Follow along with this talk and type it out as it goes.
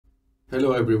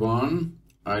Hello everyone,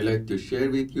 I'd like to share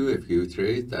with you a few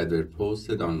trades that were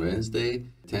posted on Wednesday,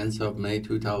 10th of May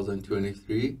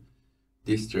 2023.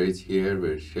 These trades here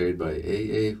were shared by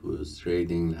AA, who's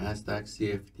trading Nasdaq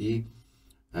CFD.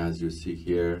 As you see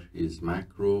here, his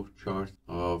macro chart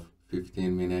of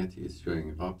 15 minutes is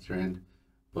showing uptrend,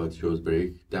 but shows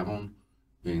breakdown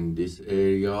in this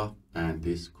area, and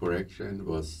this correction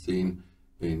was seen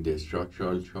in the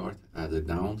structural chart as a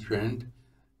downtrend.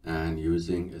 And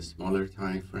using a smaller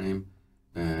time frame,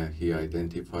 he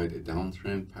identified a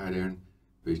downtrend pattern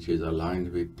which is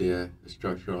aligned with the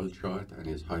structural chart and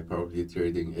is high probability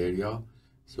trading area.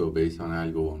 So based on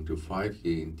Algo 1 to 5,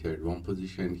 he entered one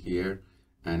position here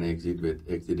and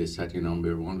exited strategy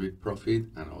number 1 with profit,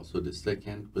 and also the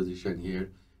second position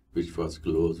here, which was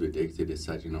closed with exited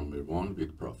strategy number 1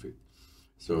 with profit.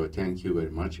 So thank you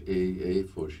very much AA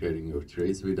for sharing your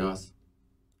trades with us.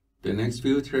 The next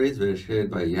few trades were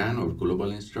shared by Jan, or Global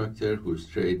Instructor, who's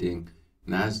trading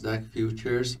Nasdaq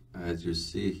futures. As you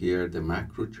see here, the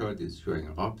macro chart is showing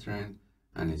an uptrend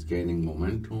and is gaining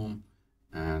momentum.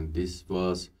 And this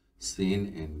was seen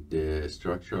in the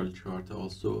structural chart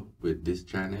also with this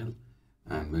channel.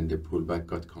 And when the pullback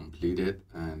got completed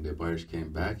and the buyers came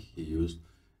back, he used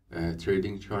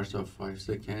trading charts of 5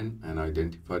 seconds and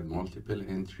identified multiple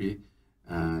entry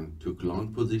and took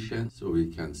long position. So we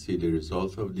can see the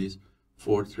result of these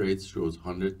 4 trades shows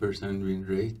 100% win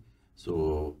rate.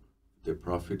 So the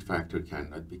profit factor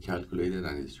cannot be calculated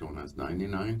and is shown as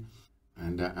 99.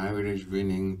 And the average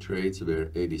winning trades were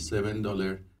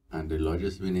 $87 and the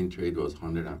largest winning trade was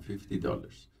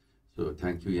 $150. So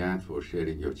thank you, Jan, for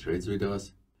sharing your trades with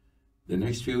us. The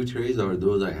next few trades are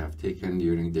those I have taken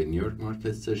during the New York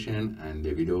market session, and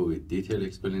the video with detailed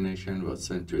explanation was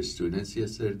sent to students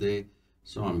yesterday.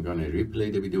 So I'm gonna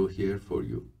replay the video here for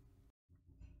you.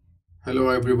 Hello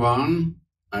everyone,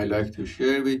 I'd like to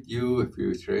share with you a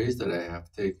few trades that I have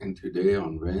taken today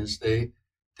on Wednesday,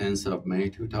 10th of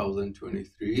May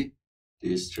 2023.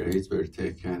 These trades were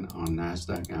taken on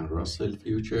Nasdaq and Russell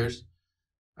futures.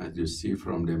 As you see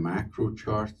from the macro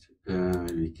chart,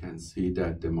 we can see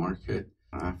that the market,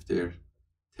 after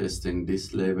testing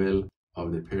this level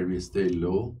of the previous day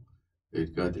low,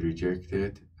 it got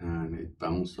rejected and it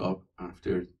bounced up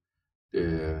after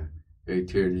the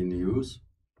 8:30 news,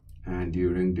 and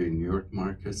during the New York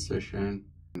market session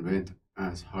went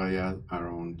as high as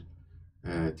around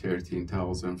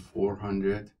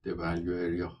 13,400, the value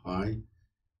area high,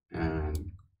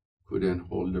 and couldn't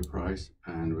hold the price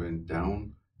and went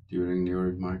down during New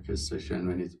York market session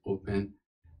when it opened,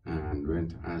 and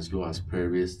went as low as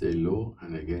previous day low,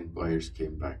 and again buyers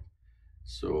came back.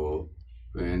 So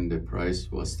when the price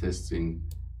was testing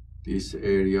this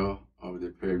area of the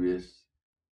previous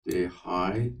day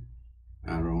high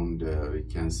around we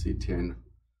can see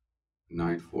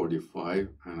 10,945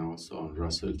 and also on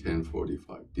Russell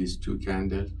 1045, these two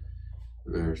candles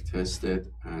were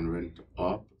tested and went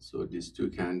up. So these two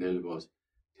candles was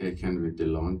taken with the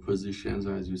long positions,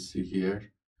 as you see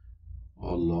here,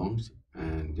 all longs.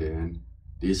 And then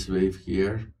this wave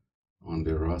here on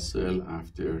the Russell,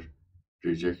 after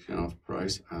rejection of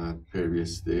price at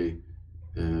previous day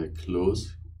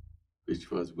close,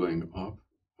 which was going up,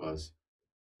 was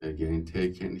again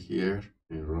taken here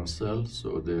in Russell.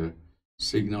 So the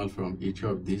signal from each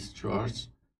of these charts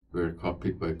were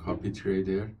copied by copy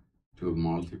trader to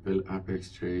multiple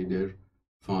Apex trader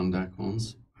fund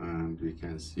accounts, and we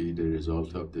can see the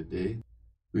result of the day,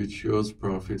 which shows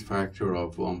profit factor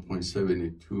of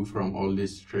 1.72 from all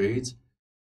these trades.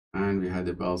 And we had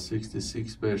about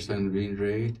 66% win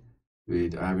rate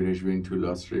with average win to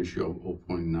loss ratio of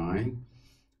 0.9,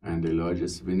 and the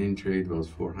largest winning trade was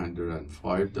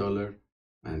 $405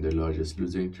 and the largest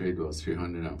losing trade was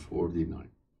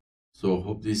 $349. So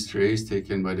hope these trades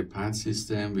taken by the PAAT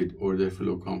system with order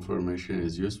flow confirmation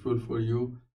is useful for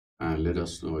you, and let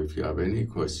us know if you have any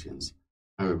questions.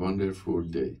 Have a wonderful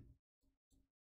day.